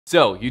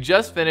So you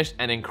just finished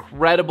an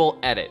incredible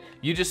edit.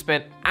 You just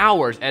spent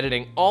hours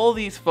editing all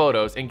these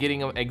photos and getting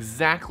them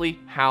exactly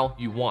how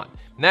you want.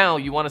 Now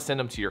you want to send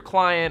them to your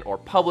client or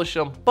publish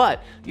them,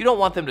 but you don't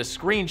want them to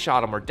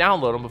screenshot them or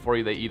download them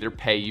before they either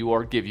pay you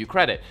or give you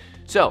credit.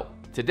 So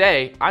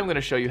today I'm going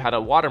to show you how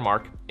to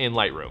watermark in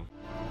Lightroom.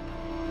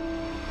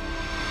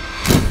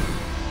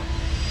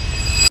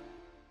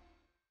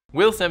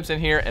 Will Simpson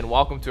here, and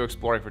welcome to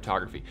Exploring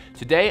Photography.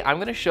 Today I'm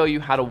going to show you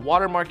how to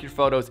watermark your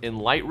photos in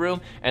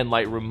Lightroom and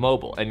Lightroom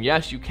Mobile. And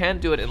yes, you can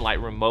do it in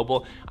Lightroom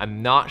Mobile.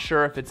 I'm not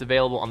sure if it's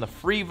available on the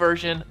free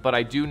version, but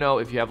I do know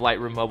if you have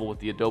Lightroom Mobile with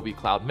the Adobe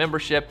Cloud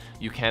membership,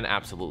 you can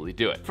absolutely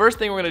do it. First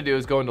thing we're going to do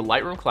is go into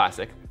Lightroom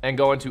Classic and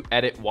go into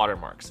Edit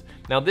Watermarks.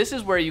 Now this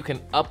is where you can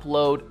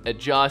upload,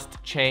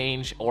 adjust,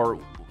 change, or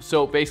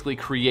so basically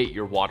create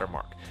your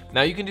watermark.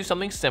 Now you can do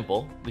something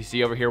simple. You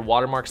see over here,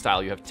 watermark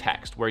style, you have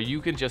text, where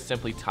you can just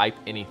simply type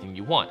anything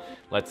you want.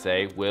 Let's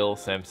say Will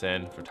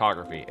Simpson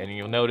Photography, and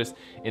you'll notice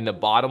in the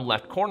bottom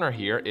left corner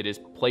here, it is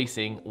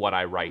placing what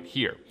I write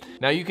here.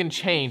 Now you can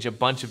change a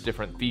bunch of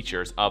different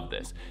features of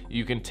this.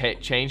 You can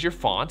change your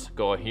font,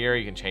 go here,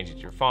 you can change it to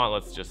your font,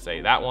 let's just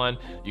say that one.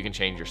 You can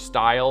change your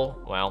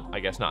style, well, I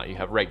guess not, you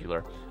have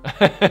regular.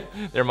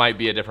 There might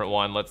be a different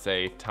one, let's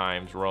say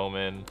Times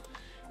Roman,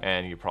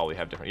 and you probably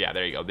have different, yeah,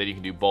 there you go. Then you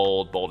can do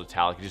bold, bold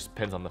italic, it just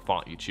depends on the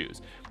font you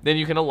choose. Then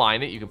you can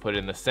align it, you can put it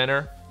in the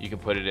center, you can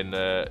put it in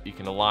you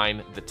can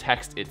align the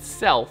text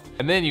itself,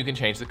 and then you can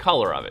change the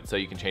color of it. So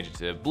you can change it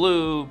to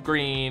blue,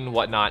 green,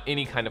 whatnot,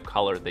 any kind of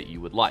color that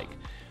you would like.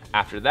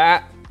 After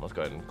that, let's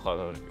go ahead and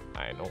close,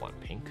 I don't want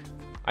pink.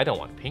 I don't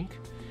want pink.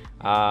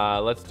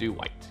 Let's do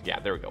white. Yeah,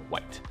 there we go,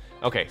 white.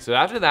 Okay, so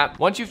after that,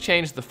 once you've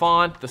changed the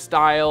font, the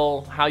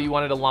style, how you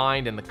want it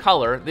aligned, and the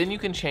color, then you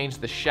can change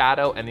the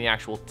shadow and the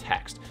actual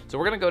text. So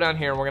we're gonna go down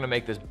here and we're gonna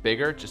make this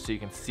bigger just so you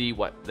can see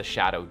what the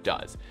shadow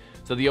does.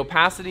 So the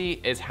opacity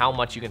is how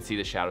much you can see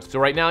the shadow. So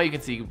right now you can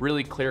see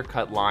really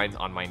clear-cut lines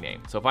on my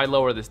name. So if I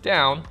lower this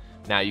down,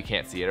 now you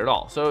can't see it at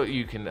all. So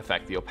you can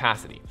affect the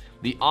opacity.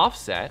 The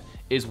offset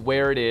is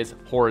where it is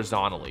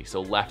horizontally,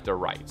 so left or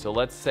right. So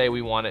let's say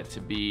we want it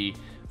to be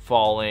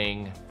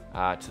falling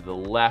to the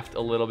left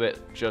a little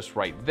bit, just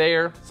right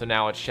there. So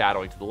now it's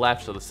shadowing to the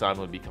left, so the sun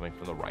would be coming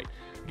from the right.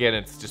 Again,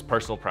 it's just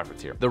personal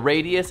preference here. The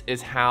radius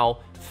is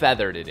how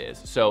feathered it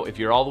is. So if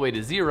you're all the way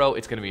to 0,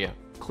 it's gonna be a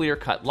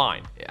clear-cut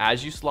line.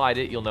 As you slide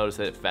it, you'll notice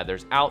that it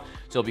feathers out,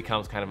 so it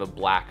becomes kind of a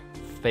black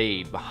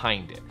fade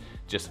behind it.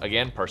 Just,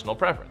 again, personal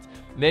preference.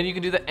 Then you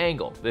can do the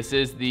angle. This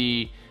is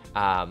the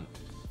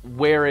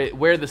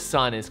where the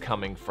sun is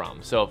coming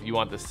from. So if you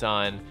want the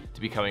sun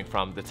to be coming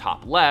from the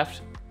top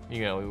left,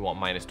 you know, we want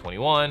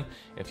 -21.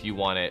 If you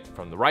want it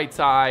from the right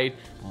side,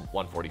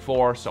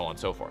 144, so on and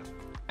so forth.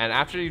 And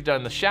after you've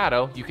done the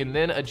shadow, you can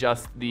then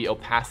adjust the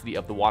opacity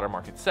of the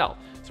watermark itself.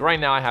 So right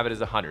now I have it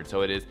as 100,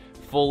 so it is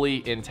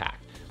fully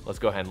intact. Let's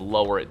go ahead and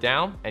lower it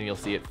down, and you'll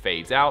see it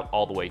fades out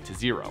all the way to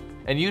 0.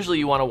 And usually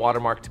you want a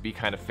watermark to be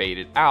kind of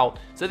faded out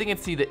so they can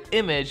see the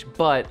image,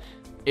 but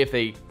if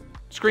they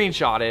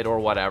screenshot it or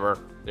whatever,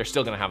 they're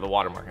still gonna have the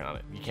watermark on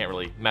it. You can't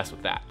really mess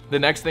with that. The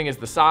next thing is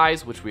the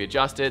size, which we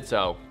adjusted.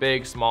 So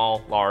big,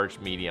 small, large,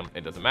 medium,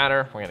 it doesn't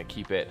matter. We're gonna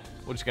keep it,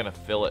 we're just gonna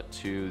fill it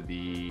to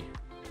the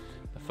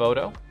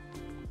photo.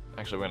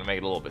 Actually, we're gonna make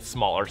it a little bit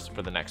smaller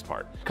for the next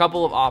part. A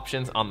couple of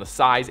options on the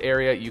size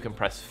area. You can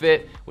press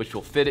fit, which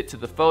will fit it to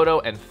the photo,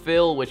 and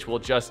fill, which will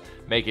just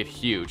make it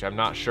huge. I'm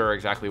not sure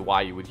exactly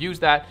why you would use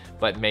that,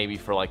 but maybe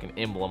for like an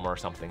emblem or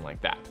something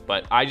like that.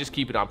 But I just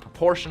keep it on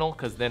proportional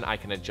because then I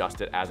can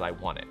adjust it as I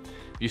want it.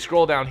 If you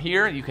scroll down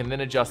here, you can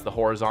then adjust the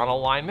horizontal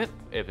alignment,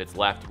 if it's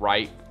left,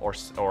 right,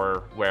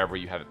 or wherever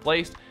you have it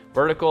placed.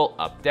 Vertical,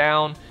 up,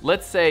 down.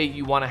 Let's say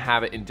you want to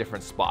have it in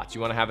different spots.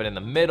 You want to have it in the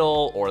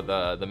middle, or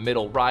the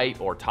middle right,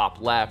 or top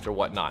left, or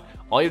whatnot.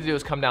 All you have to do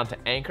is come down to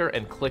anchor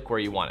and click where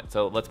you want it.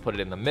 So let's put it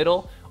in the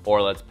middle,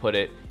 or let's put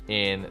it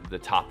in the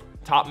top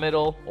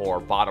middle, or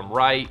bottom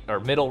right, or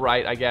middle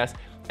right, I guess.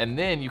 And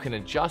then you can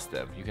adjust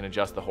them. You can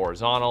adjust the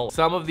horizontal.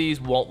 Some of these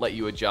won't let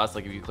you adjust.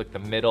 Like if you click the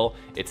middle,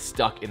 it's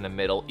stuck in the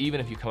middle.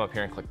 Even if you come up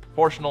here and click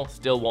proportional,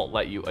 still won't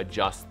let you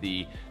adjust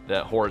the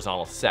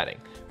horizontal setting.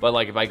 But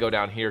like if I go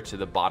down here to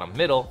the bottom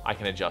middle, I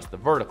can adjust the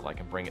vertical. I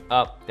can bring it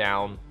up,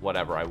 down,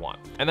 whatever I want.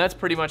 And that's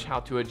pretty much how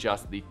to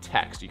adjust the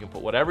text. You can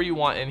put whatever you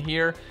want in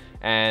here,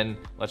 and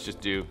let's just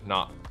do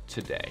not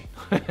today.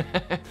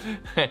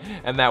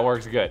 And that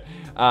works good.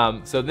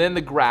 So then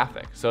the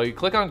graphic. So you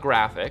click on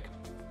graphic,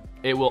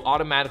 it will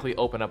automatically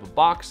open up a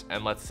box,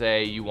 and let's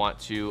say you want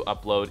to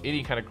upload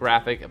any kind of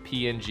graphic, a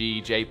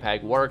PNG,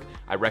 JPEG work.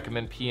 I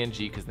recommend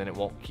PNG because then it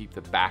won't keep the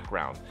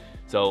background.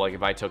 So like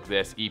if I took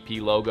this EP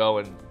logo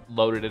and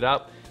loaded it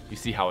up, you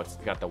see how it's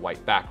got the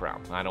white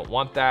background. I don't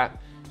want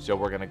that, so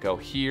we're gonna go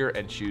here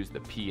and choose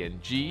the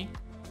PNG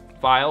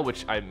file,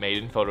 which I made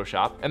in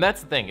Photoshop. And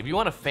that's the thing, if you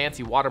want a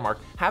fancy watermark,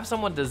 have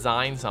someone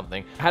design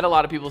something. I had a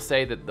lot of people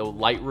say that the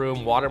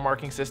Lightroom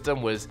watermarking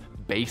system was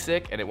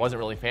basic and it wasn't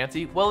really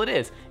fancy. Well, it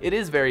is. It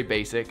is very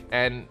basic,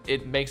 and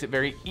it makes it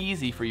very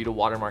easy for you to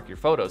watermark your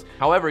photos.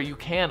 However, you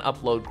can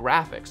upload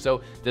graphics.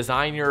 So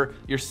design your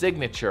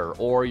signature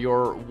or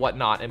your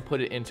whatnot and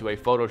put it into a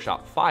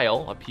Photoshop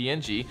file, a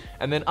PNG,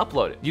 and then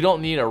upload it. You don't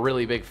need a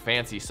really big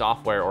fancy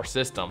software or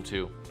system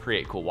to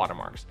create cool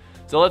watermarks.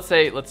 So let's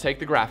take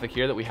the graphic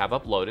here that we have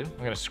uploaded.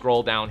 I'm gonna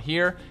scroll down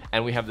here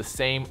and we have the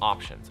same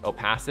options: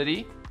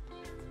 opacity,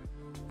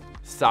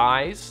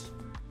 size.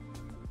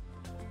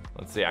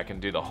 Let's see, I can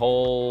do the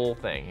whole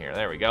thing here.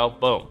 There we go,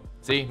 boom.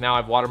 See, now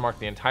I've watermarked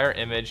the entire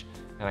image,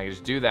 and I can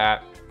just do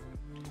that.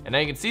 And now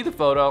you can see the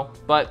photo,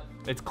 but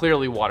it's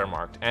clearly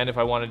watermarked. And if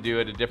I wanna do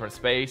it a different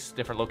space,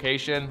 different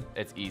location,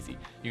 it's easy.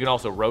 You can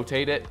also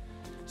rotate it.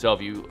 So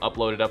if you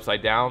upload it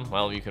upside down,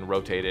 well, you can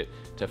rotate it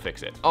to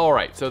fix it. All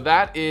right, so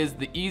that is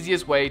the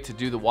easiest way to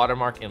do the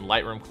watermark in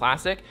Lightroom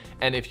Classic.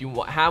 And if you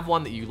have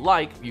one that you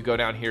like, you go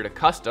down here to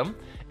custom,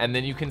 and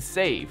then you can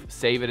save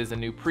it as a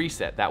new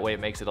preset. That way it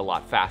makes it a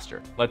lot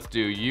faster. Let's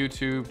do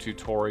YouTube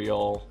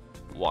tutorial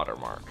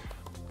watermark.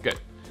 Good.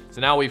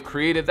 So now we've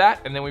created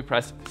that, and then we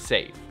press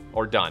save,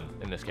 or done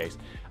in this case.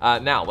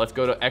 Now let's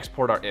go to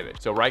export our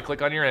image. So right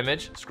click on your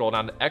image, scroll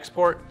down to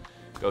export,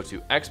 go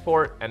to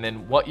export, and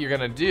then what you're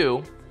gonna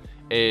do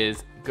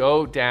is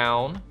go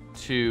down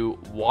to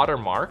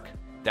watermark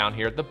down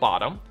here at the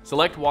bottom.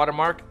 Select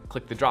watermark,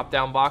 click the drop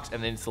down box,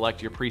 and then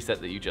select your preset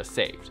that you just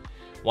saved.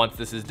 Once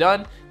this is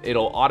done,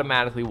 it'll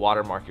automatically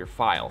watermark your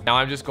file. Now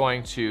I'm just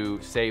going to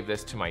save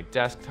this to my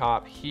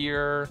desktop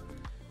here,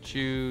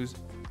 choose,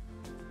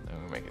 I'm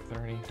gonna make it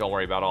 30. Don't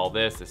worry about all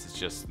this. This is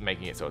just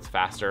making it so it's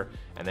faster,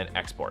 and then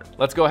export.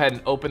 Let's go ahead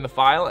and open the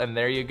file, and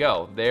there you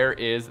go. There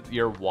is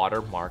your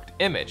watermarked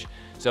image.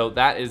 So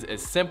that is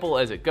as simple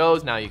as it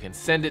goes. Now you can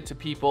send it to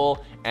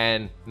people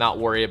and not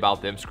worry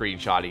about them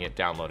screenshotting it,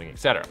 downloading,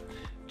 etc.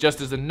 Just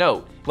as a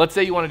note, let's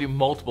say you want to do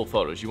multiple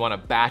photos. You want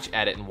to batch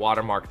edit and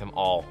watermark them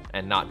all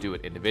and not do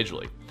it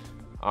individually.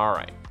 All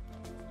right,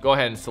 go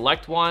ahead and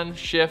select one,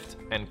 shift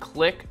and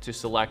click to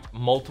select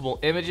multiple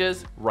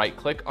images, right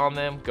click on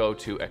them, go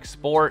to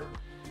export,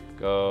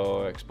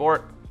 go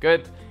export,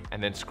 good.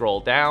 And then scroll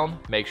down,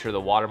 make sure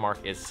the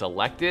watermark is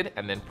selected,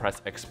 and then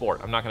press export.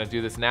 I'm not gonna do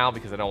this now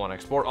because I don't wanna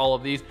export all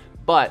of these,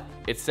 but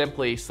it's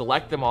simply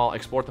select them all,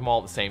 export them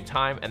all at the same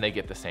time, and they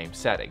get the same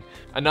setting.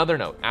 Another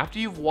note, after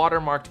you've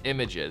watermarked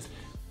images,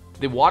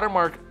 the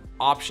watermark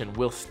option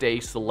will stay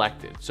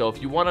selected. So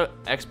if you want to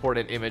export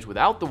an image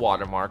without the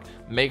watermark,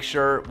 make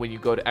sure when you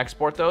go to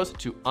export those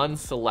to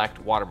unselect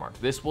watermark.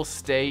 This will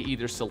stay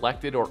either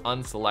selected or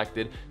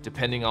unselected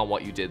depending on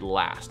what you did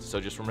last. So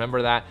just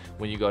remember that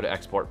when you go to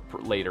export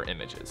later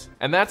images.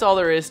 And that's all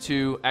there is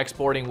to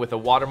exporting with a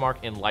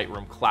watermark in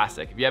Lightroom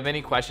Classic. If you have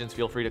any questions,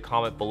 feel free to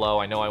comment below.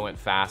 I know I went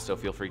fast, so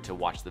feel free to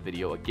watch the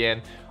video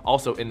again.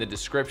 Also in the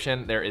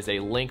description, there is a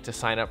link to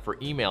sign up for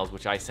emails,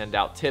 which I send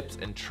out tips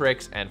and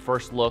tricks and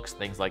first looks,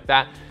 things like that.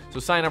 So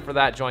sign up for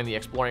that, join the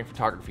Exploring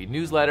Photography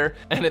newsletter.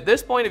 And at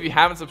this point, if you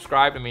haven't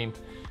subscribed, I mean,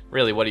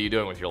 really, what are you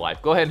doing with your life?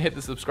 Go ahead and hit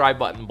the subscribe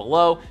button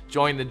below.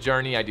 Join the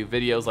journey. I do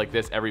videos like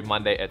this every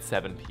Monday at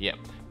 7 p.m.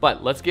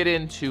 But let's get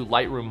into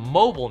Lightroom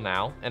Mobile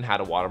now and how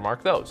to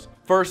watermark those.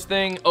 First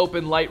thing,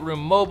 open Lightroom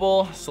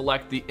Mobile,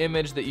 select the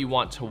image that you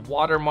want to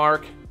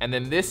watermark, and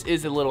then this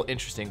is a little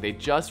interesting. They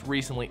just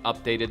recently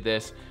updated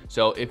this.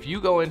 So if you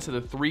go into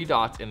the three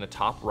dots in the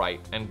top right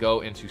and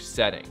go into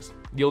settings,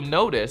 you'll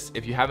notice,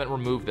 if you haven't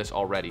removed this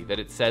already, that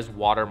it says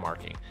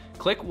watermarking.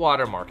 Click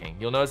watermarking.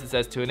 You'll notice it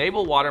says to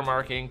enable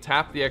watermarking,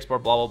 tap the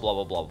export, blah, blah,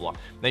 blah, blah, blah,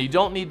 blah. Now you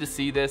don't need to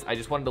see this. I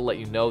just wanted to let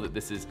you know that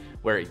this is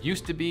where it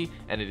used to be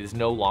and it is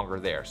no longer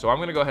there. So I'm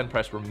gonna go ahead and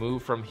press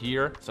remove from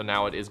here. So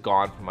now it is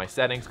gone from my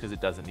settings because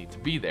it doesn't need to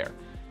be there.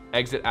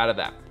 Exit out of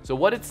that. So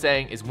what it's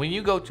saying is when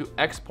you go to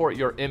export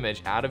your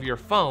image out of your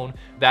phone,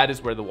 that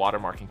is where the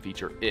watermarking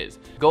feature is.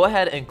 Go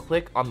ahead and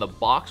click on the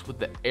box with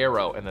the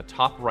arrow in the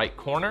top right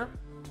corner,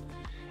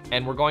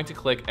 and we're going to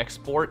click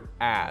export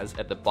as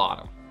at the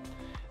bottom.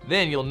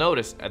 Then you'll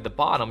notice at the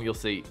bottom, you'll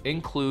see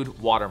include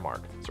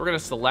watermark. So we're gonna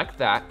select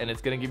that and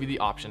it's gonna give you the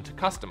option to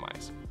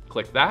customize.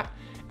 Click that,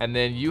 and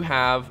then you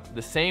have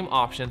the same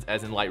options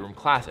as in Lightroom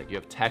Classic. You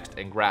have text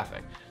and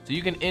graphic. So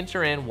you can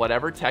enter in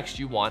whatever text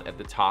you want at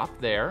the top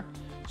there.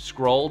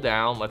 Scroll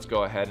down, let's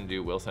go ahead and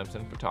do Will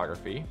Simpson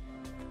Photography,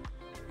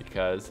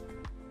 because,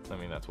 I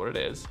mean, that's what it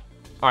is.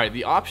 All right,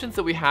 the options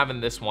that we have in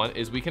this one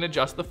is we can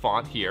adjust the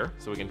font here,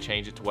 so we can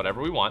change it to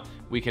whatever we want.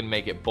 We can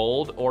make it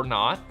bold or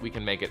not. We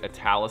can make it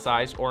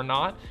italicized or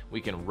not.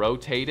 We can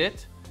rotate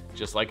it,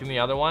 just like in the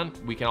other one.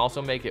 We can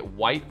also make it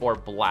white or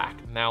black.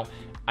 Now,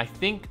 I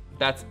think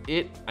that's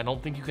it. I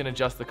don't think you can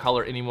adjust the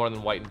color any more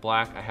than white and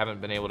black. I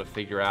haven't been able to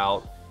figure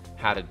out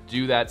how to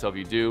do that, so if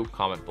you do,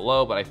 comment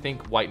below, but I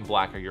think white and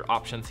black are your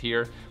options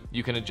here.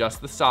 You can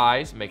adjust the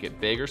size, make it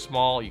big or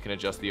small. You can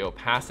adjust the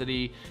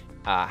opacity,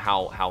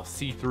 how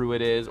see-through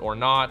it is or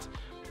not.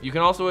 You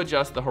can also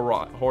adjust the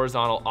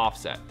horizontal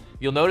offset.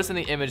 You'll notice in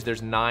the image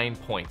there's 9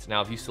 points.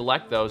 Now if you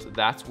select those,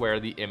 that's where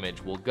the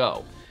image will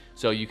go.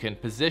 So you can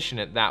position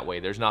it that way.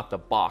 There's not the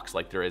box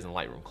like there is in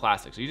Lightroom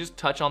Classic. So you just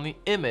touch on the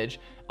image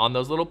on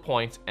those little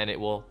points and it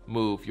will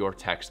move your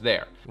text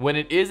there. When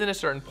it is in a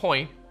certain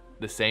point,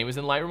 the same as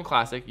in Lightroom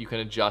Classic, you can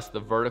adjust the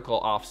vertical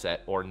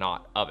offset or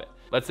not of it.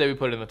 Let's say we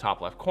put it in the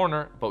top left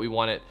corner, but we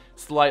want it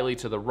slightly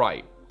to the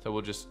right. So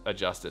we'll just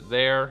adjust it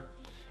there.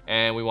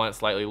 And we want it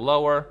slightly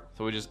lower,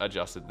 so we just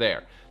adjust it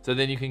there. So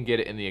then you can get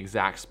it in the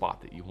exact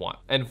spot that you want.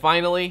 And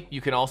finally,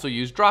 you can also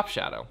use drop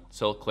shadow.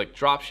 So click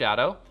drop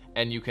shadow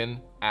and you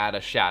can add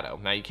a shadow.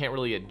 Now you can't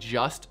really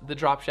adjust the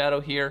drop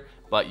shadow here,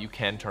 but you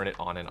can turn it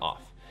on and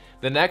off.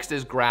 The next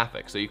is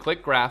graphic. So you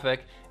click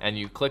graphic and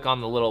you click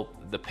on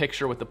the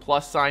picture with the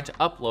plus sign to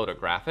upload a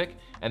graphic,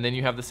 and then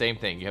you have the same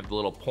thing. You have the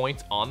little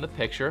points on the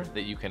picture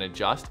that you can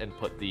adjust and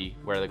put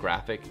where the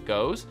graphic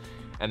goes.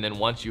 And then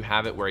once you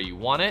have it where you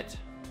want it,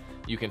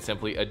 you can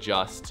simply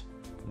adjust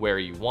where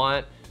you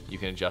want. You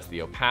can adjust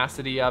the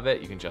opacity of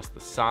it. You can adjust the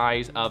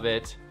size of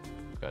it.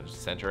 Go ahead and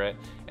center it.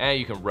 And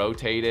you can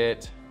rotate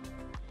it.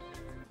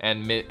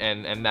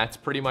 And that's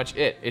pretty much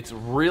it. It's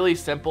really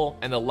simple,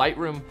 and the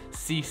Lightroom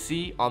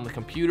CC on the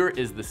computer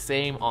is the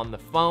same on the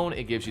phone.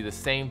 It gives you the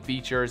same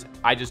features.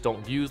 I just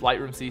don't use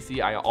Lightroom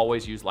CC. I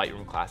always use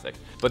Lightroom Classic.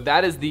 But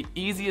that is the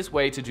easiest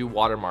way to do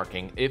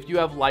watermarking. If you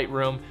have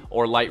Lightroom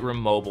or Lightroom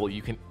Mobile,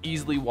 you can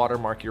easily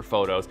watermark your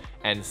photos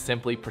and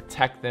simply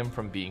protect them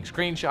from being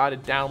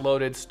screenshotted,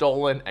 downloaded,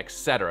 stolen,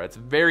 etc. It's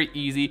very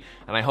easy,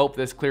 and I hope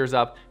this clears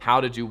up how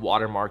to do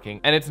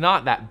watermarking. And it's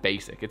not that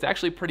basic. It's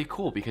actually pretty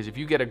cool, because if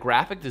you get a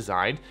graphic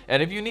designed,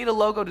 and if you need a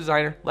logo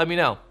designer, let me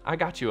know. I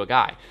got you a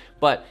guy.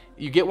 But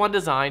you get one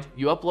designed,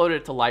 you upload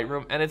it to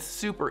Lightroom, and it's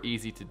super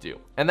easy to do.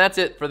 And that's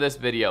it for this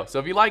video. So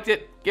if you liked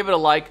it, give it a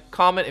like,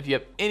 comment if you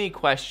have any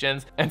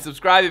questions, and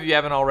subscribe if you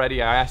haven't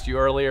already. I asked you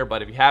earlier,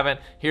 but if you haven't,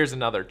 here's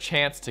another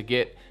chance to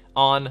get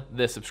on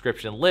the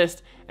subscription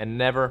list and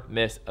never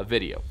miss a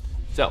video.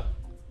 So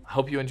I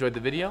hope you enjoyed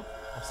the video.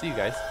 I'll see you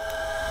guys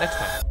next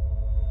time.